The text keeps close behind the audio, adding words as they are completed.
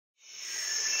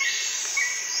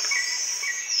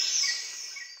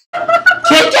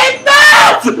Kitten,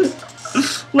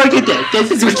 move! Look at this.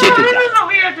 This is what Kitten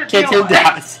does. Kitten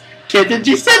does. Kitten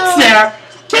just sits there.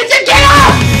 Kitten, get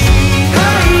up!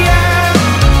 Hey, yeah.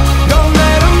 Don't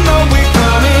let them know we're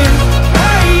coming.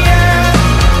 Hey, yeah.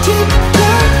 Keep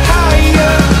going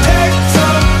higher. Take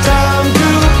some time to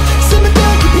simmer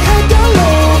down, keep your head down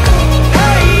low.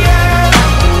 Hey, yeah.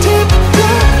 Keep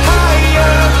going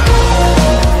higher.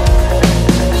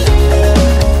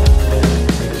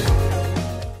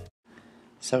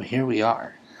 So here we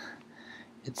are.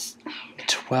 It's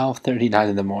 12:39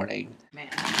 in the morning. Man.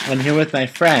 I'm here with my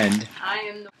friend, I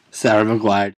am the Sarah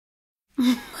McGuire.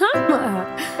 Mama,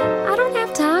 I don't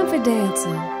have time for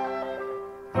dancing.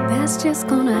 That's just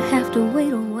gonna have to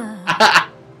wait a while.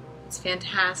 It's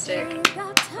fantastic.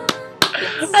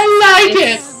 I like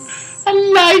it. I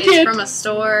like It's it. from a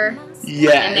store.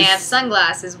 Yes. And they have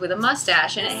sunglasses with a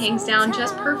mustache, and it hangs down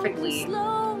just perfectly.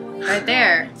 Right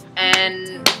there.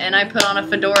 And I put on a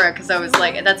fedora because I was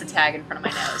like, that's a tag in front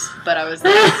of my nose. But I was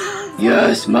like,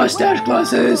 Yes, mustache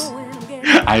glasses.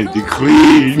 I'm the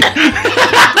queen.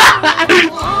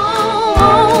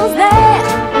 Almost there.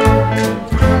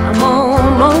 I'm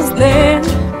almost there.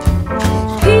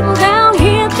 People down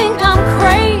here think I'm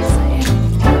crazy,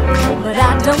 but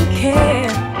I don't care.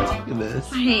 Look at this.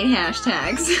 I hate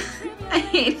hashtags. I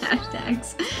hate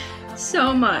hashtags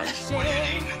so much.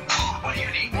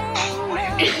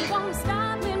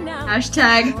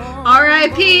 Hashtag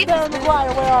RIP. Sarah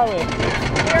McGuire, where are we? We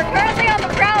are currently on the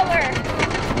Prowler,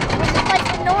 which is like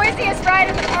the noisiest ride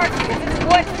in the park because it's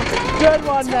wooden. Good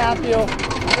one, Matthew.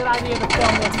 Good idea to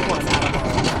film this one.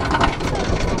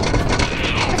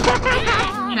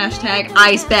 Hashtag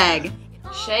ice bag.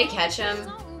 Shay Ketchum.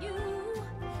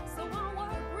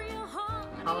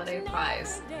 Holiday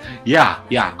pies. Yeah.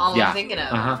 All I'm thinking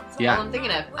of. That's Yeah. all I'm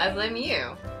thinking of. I blame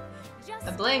you.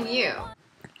 I blame you.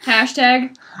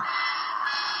 Hashtag.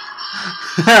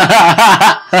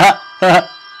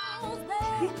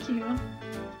 Thank you.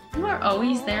 You are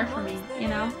always there for me, you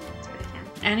know?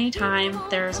 Anytime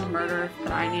there's a murder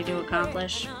that I need to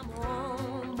accomplish,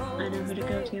 I know who to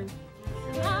go to.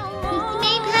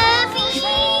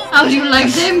 How do you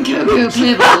like them cocoa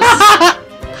pebbles?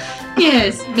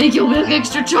 Yes, make your milk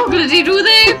extra chocolatey, do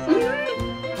they?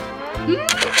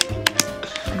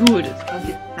 Good.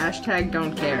 Okay. Hashtag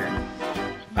don't care.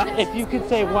 If you could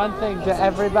say one thing to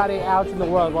everybody out in the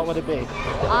world, what would it be?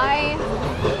 Hey,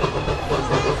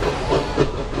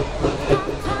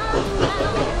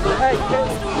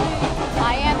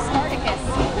 I am Spartacus.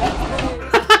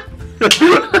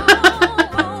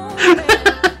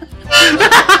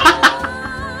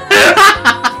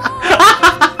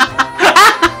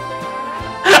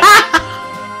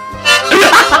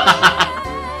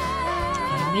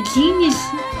 I'm a genius.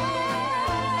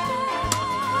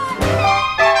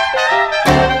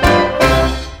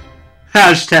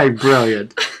 Hashtag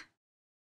brilliant.